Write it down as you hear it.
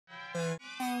In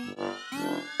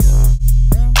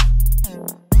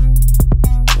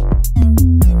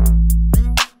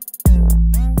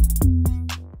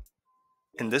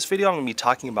this video, I'm going to be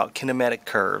talking about kinematic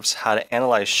curves, how to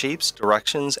analyze shapes,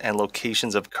 directions, and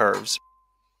locations of curves.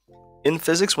 In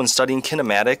physics, when studying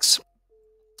kinematics,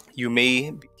 you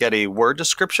may get a word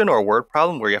description or a word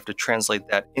problem where you have to translate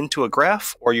that into a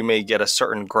graph, or you may get a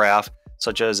certain graph,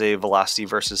 such as a velocity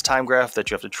versus time graph, that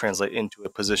you have to translate into a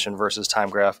position versus time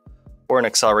graph, or an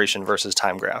acceleration versus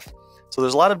time graph. So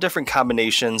there's a lot of different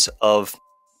combinations of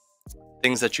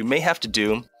things that you may have to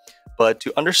do. But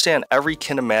to understand every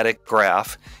kinematic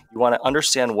graph, you want to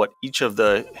understand what each of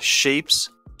the shapes,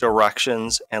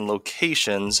 directions, and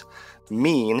locations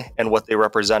mean and what they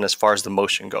represent as far as the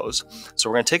motion goes. So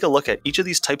we're going to take a look at each of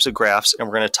these types of graphs, and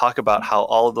we're going to talk about how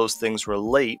all of those things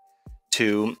relate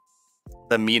to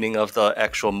the meaning of the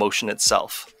actual motion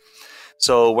itself.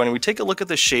 So when we take a look at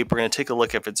the shape, we're going to take a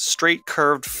look if it's straight,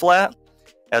 curved, flat.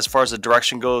 As far as the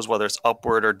direction goes, whether it's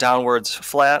upward or downwards,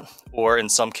 flat, or in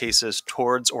some cases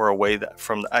towards or away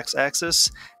from the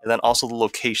x-axis, and then also the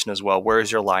location as well. Where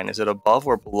is your line? Is it above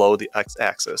or below the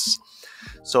x-axis?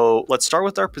 So let's start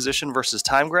with our position versus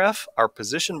time graph. Our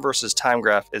position versus time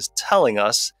graph is telling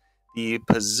us the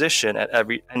position at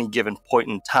any given point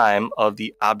in time of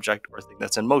the object or thing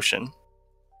that's in motion.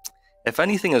 If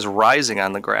anything is rising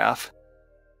on the graph,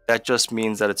 that just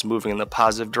means that it's moving in the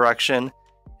positive direction.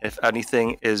 If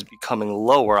anything is becoming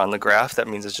lower on the graph, that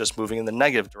means it's just moving in the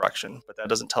negative direction, but that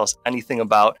doesn't tell us anything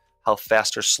about how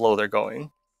fast or slow they're going.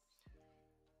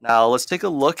 Now let's take a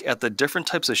look at the different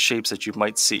types of shapes that you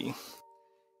might see.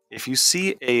 If you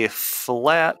see a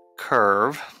flat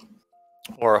curve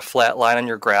or a flat line on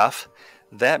your graph,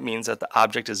 that means that the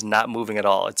object is not moving at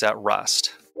all, it's at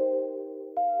rest.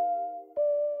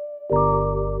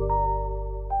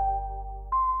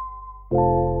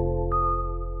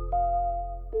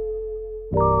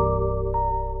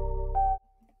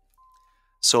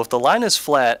 So if the line is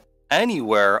flat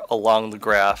anywhere along the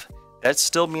graph, that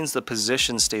still means the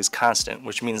position stays constant,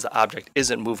 which means the object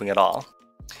isn't moving at all.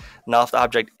 Now if the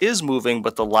object is moving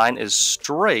but the line is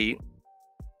straight,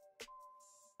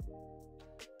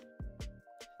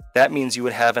 that means you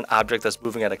would have an object that's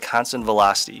moving at a constant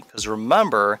velocity. Because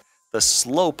remember, the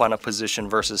slope on a position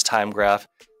versus time graph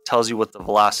tells you what the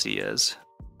velocity is.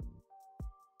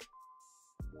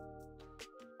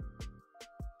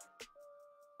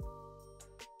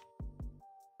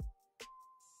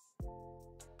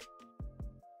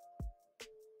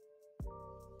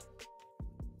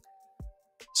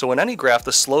 So in any graph,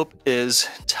 the slope is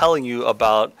telling you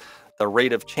about the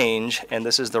rate of change, and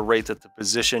this is the rate that the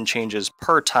position changes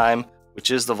per time, which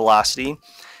is the velocity.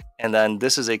 And then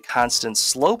this is a constant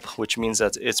slope, which means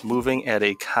that it's moving at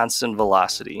a constant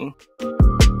velocity.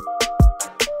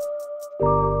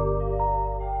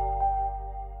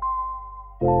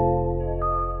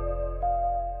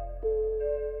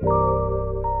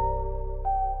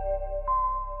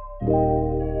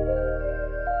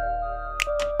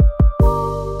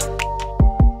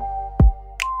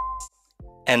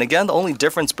 And again, the only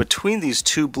difference between these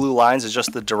two blue lines is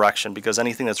just the direction, because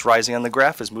anything that's rising on the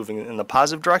graph is moving in the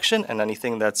positive direction, and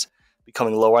anything that's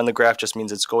becoming lower on the graph just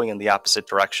means it's going in the opposite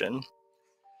direction.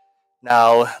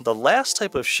 Now, the last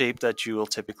type of shape that you will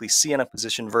typically see in a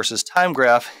position versus time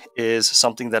graph is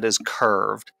something that is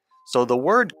curved. So the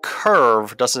word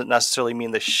curve doesn't necessarily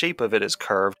mean the shape of it is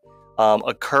curved.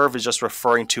 A curve is just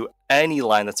referring to any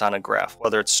line that's on a graph,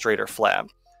 whether it's straight or flat.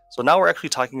 So now we're actually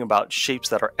talking about shapes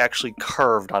that are actually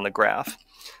curved on the graph.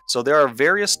 So there are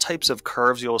various types of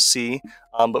curves you'll see,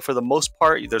 but for the most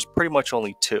part, there's pretty much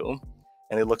only two,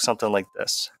 and they look something like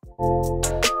this.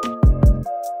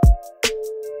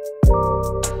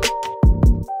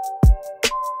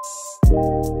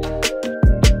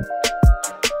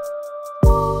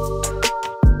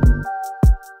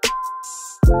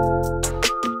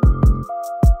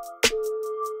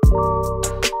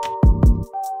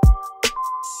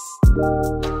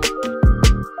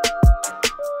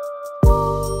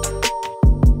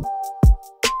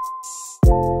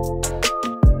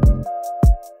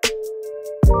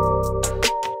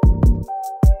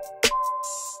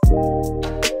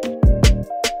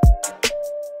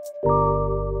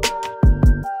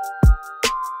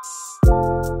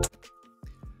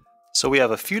 So we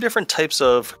have a few different types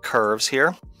of curves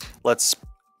here. Let's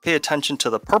pay attention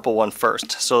to the purple one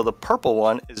first. So the purple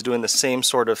one is doing the same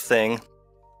sort of thing,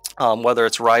 whether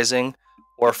it's rising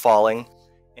or falling.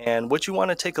 And what you want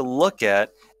to take a look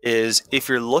at is, if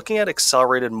you're looking at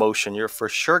accelerated motion, you're for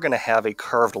sure going to have a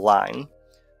curved line.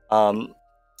 And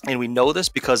we know this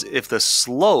because if the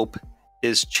slope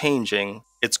is changing,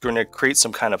 it's going to create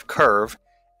some kind of curve.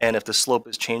 And if the slope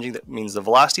is changing, that means the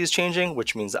velocity is changing,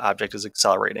 which means the object is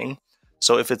accelerating.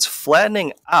 So if it's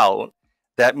flattening out,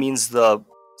 that means the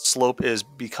slope is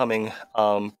becoming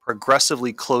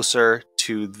progressively closer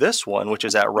to this one, which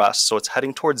is at rest. So it's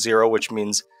heading towards zero, which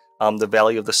means the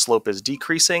value of the slope is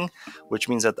decreasing, which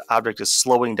means that the object is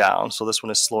slowing down. So this one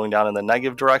is slowing down in the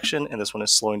negative direction, and this one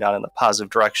is slowing down in the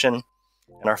positive direction.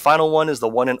 And our final one is the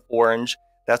one in orange.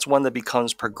 That's one that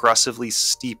becomes progressively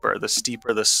steeper. The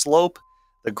steeper the slope,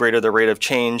 the greater the rate of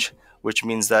change, which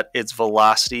means that its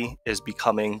velocity is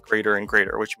becoming greater and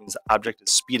greater, which means the object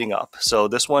is speeding up. So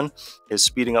this one is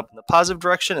speeding up in the positive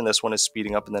direction, and this one is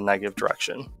speeding up in the negative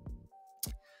direction.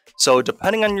 So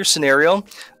depending on your scenario,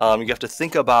 you have to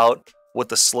think about what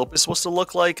the slope is supposed to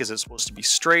look like. Is it supposed to be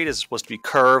straight? Is it supposed to be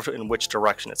curved? In which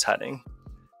direction it's heading?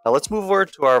 Now let's move over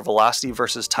to our velocity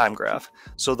versus time graph.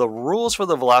 So the rules for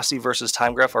the velocity versus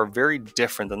time graph are very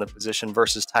different than the position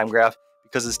versus time graph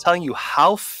because it's telling you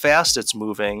how fast it's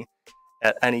moving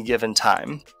at any given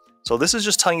time. So this is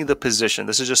just telling you the position.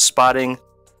 This is just spotting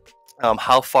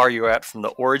how far you're at from the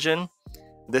origin.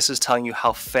 This is telling you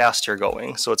how fast you're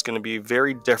going. So it's going to be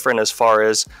very different as far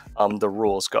as the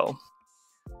rules go.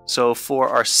 So for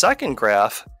our second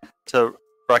graph, to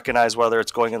recognize whether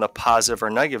it's going in the positive or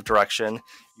negative direction,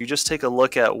 you just take a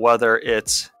look at whether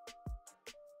it's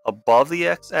above the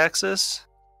x-axis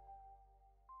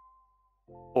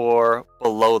or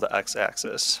below the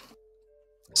x-axis.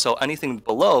 So anything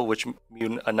below, which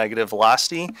means a negative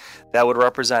velocity, that would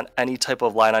represent any type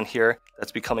of line on here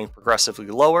that's becoming progressively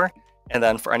lower. And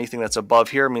then for anything that's above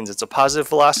here means it's a positive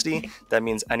velocity. That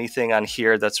means anything on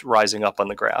here that's rising up on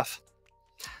the graph.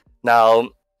 Now,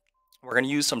 we're going to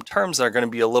use some terms that are going to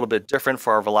be a little bit different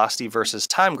for our velocity versus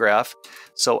time graph.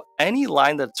 So any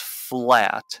line that's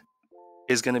flat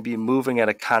is going to be moving at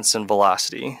a constant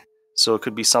velocity. So it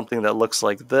could be something that looks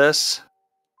like this,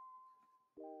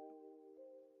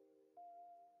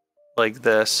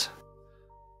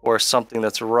 or something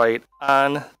that's right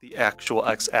on the actual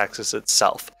x-axis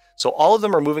itself. So all of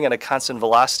them are moving at a constant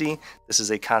velocity. This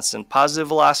is a constant positive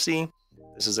velocity.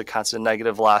 This is a constant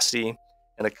negative velocity.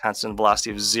 And a constant velocity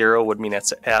of 0 would mean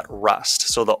it's at rest.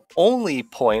 So the only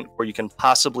point where you can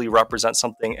possibly represent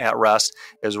something at rest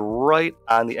is right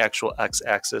on the actual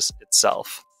x-axis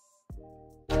itself.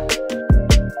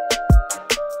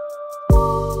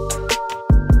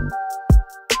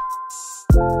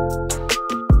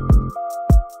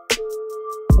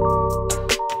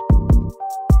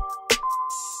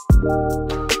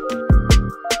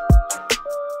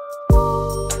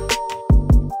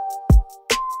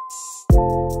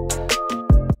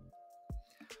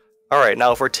 All right,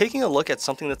 now if we're taking a look at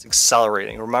something that's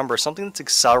accelerating, remember something that's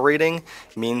accelerating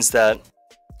means that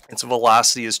its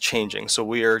velocity is changing. So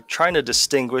we are trying to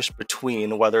distinguish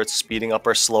between whether it's speeding up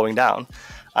or slowing down.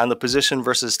 On the position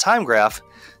versus time graph,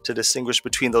 to distinguish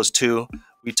between those two,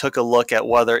 we took a look at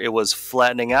whether it was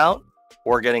flattening out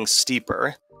or getting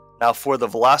steeper. Now for the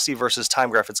velocity versus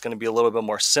time graph, it's going to be a little bit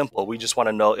more simple. We just want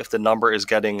to know if the number is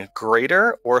getting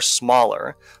greater or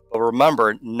smaller. But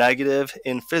remember, negative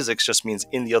in physics just means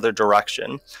in the other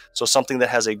direction. So something that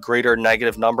has a greater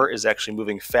negative number is actually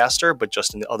moving faster, but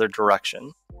just in the other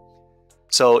direction.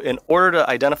 So in order to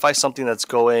identify something that's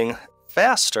going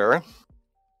faster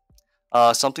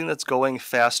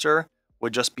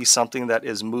would just be something that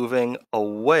is moving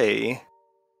away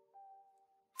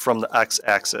from the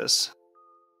x-axis.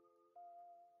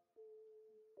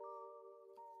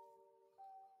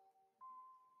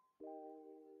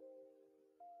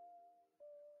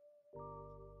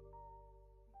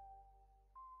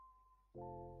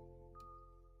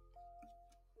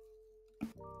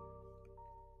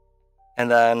 And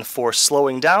then for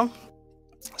slowing down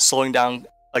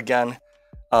again,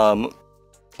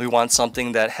 we want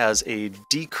something that has a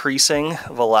decreasing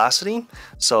velocity.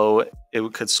 So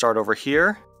it could start over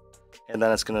here, and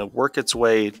then it's going to work its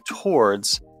way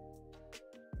towards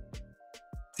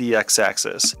the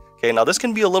x-axis. Okay, now this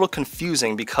can be a little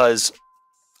confusing because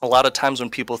a lot of times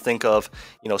when people think of,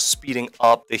 speeding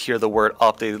up, they hear the word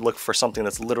up, they look for something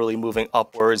that's literally moving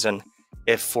upwards, and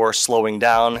if for slowing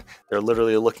down, they're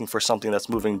literally looking for something that's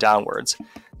moving downwards.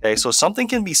 Okay, so something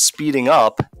can be speeding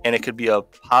up and it could be a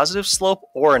positive slope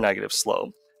or a negative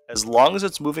slope. As long as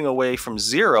it's moving away from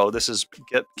 0, this is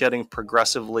getting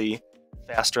progressively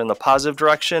faster in the positive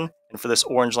direction. And for this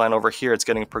orange line over here, it's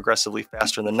getting progressively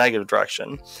faster in the negative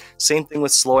direction. Same thing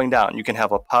with slowing down. You can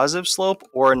have a positive slope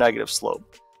or a negative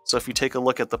slope. So if you take a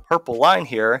look at the purple line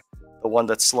here, the one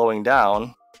that's slowing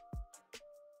down,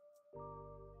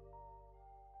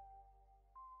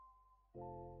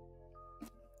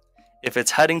 if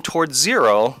it's heading towards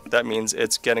 0, that means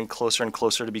it's getting closer and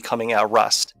closer to becoming at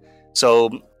rest. So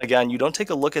again, you don't take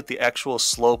a look at the actual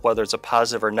slope, whether it's a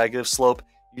positive or negative slope.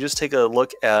 You just take a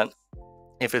look at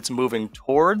if it's moving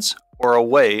towards or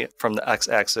away from the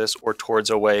x-axis or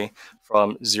towards or away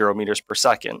from 0 meters per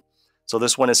second. So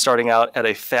this one is starting out at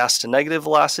a fast negative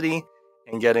velocity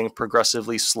and getting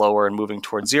progressively slower and moving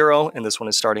towards 0. And this one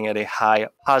is starting at a high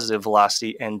positive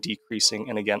velocity and decreasing,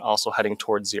 and again, also heading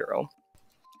towards 0.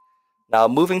 Now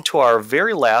moving to our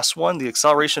very last one, the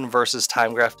acceleration versus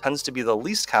time graph tends to be the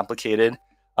least complicated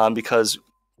because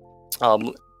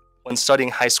when studying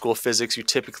high school physics, you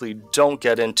typically don't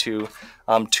get into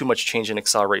too much change in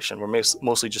acceleration. We're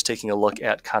mostly just taking a look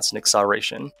at constant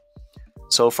acceleration.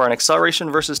 So for an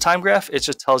acceleration versus time graph, it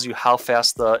just tells you how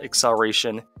fast the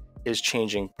acceleration is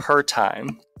changing per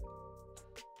time.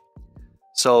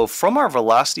 So from our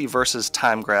velocity versus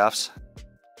time graphs,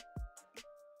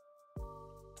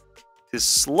 the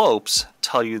slopes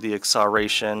tell you the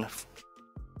acceleration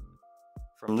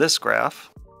from this graph.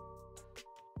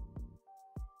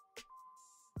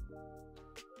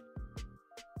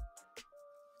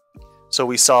 So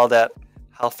we saw that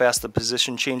how fast the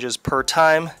position changes per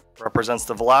time represents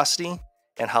the velocity,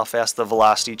 and how fast the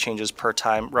velocity changes per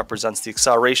time represents the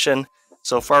acceleration.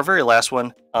 So for our very last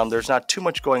one, there's not too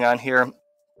much going on here.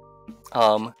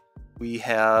 We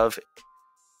have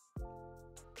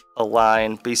a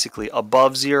line basically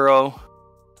above 0,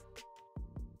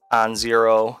 on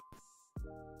 0,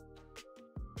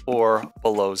 or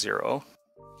below 0.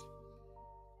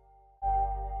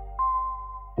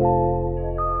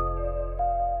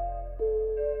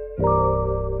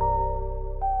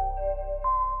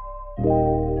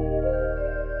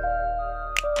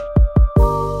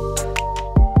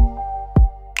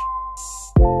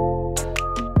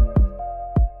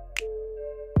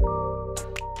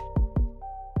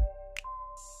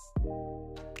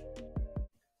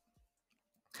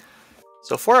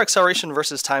 So for our acceleration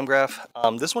versus time graph,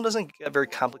 this one doesn't get very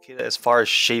complicated as far as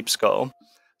shapes go.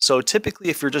 So typically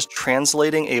if you're just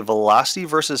translating a velocity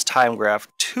versus time graph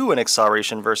to an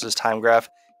acceleration versus time graph,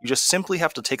 you just simply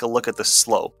have to take a look at the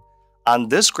slope. On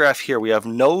this graph here, we have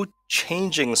no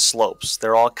changing slopes.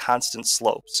 They're all constant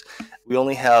slopes. We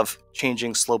only have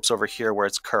changing slopes over here where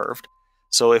it's curved.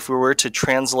 So if we were to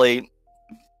translate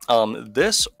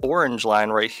this orange line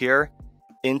right here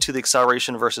into the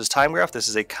acceleration versus time graph, this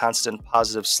is a constant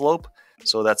positive slope,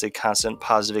 so that's a constant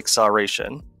positive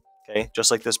acceleration. Okay, just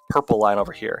like this purple line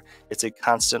over here, it's a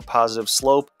constant positive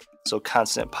slope, so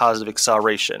constant positive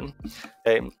acceleration.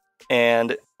 Okay,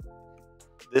 and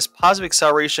this positive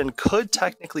acceleration could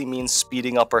technically mean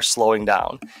speeding up or slowing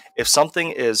down. If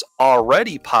something is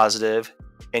already positive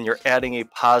and you're adding a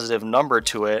positive number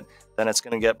to it, then it's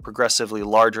going to get progressively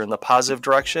larger in the positive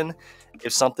direction.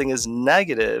 If something is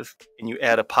negative and you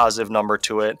add a positive number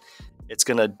to it, it's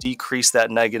going to decrease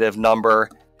that negative number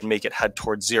and make it head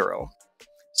towards 0.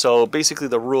 So basically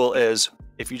the rule is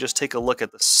if you just take a look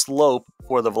at the slope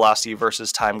for the velocity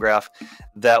versus time graph,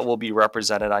 that will be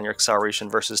represented on your acceleration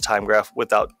versus time graph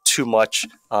without too much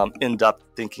in-depth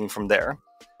thinking from there.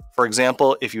 For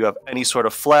example, if you have any sort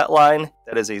of flat line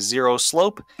that is a 0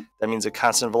 slope, that means a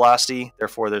constant velocity,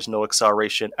 therefore there's no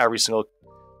acceleration. Every single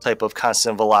type of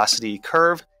constant velocity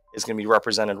curve is going to be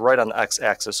represented right on the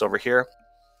x-axis over here.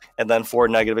 And then for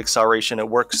negative acceleration, it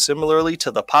works similarly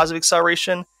to the positive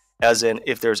acceleration, as in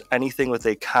if there's anything with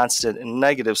a constant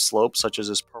negative slope, such as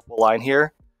this purple line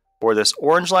here, or this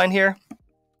orange line here,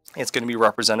 it's going to be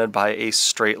represented by a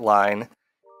straight line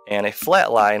and a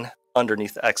flat line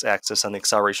underneath the x-axis on the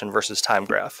acceleration versus time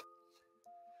graph.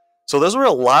 So those were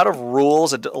a lot of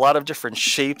rules, a lot of different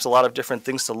shapes, a lot of different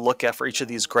things to look at for each of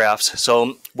these graphs.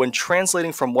 So when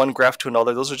translating from one graph to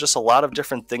another, those are just a lot of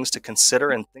different things to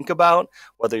consider and think about,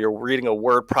 whether you're reading a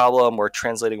word problem or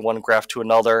translating one graph to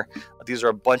another. These are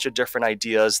a bunch of different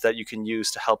ideas that you can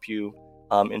use to help you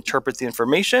interpret the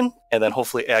information and then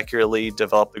hopefully accurately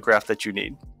develop the graph that you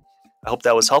need. I hope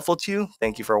that was helpful to you.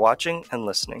 Thank you for watching and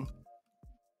listening.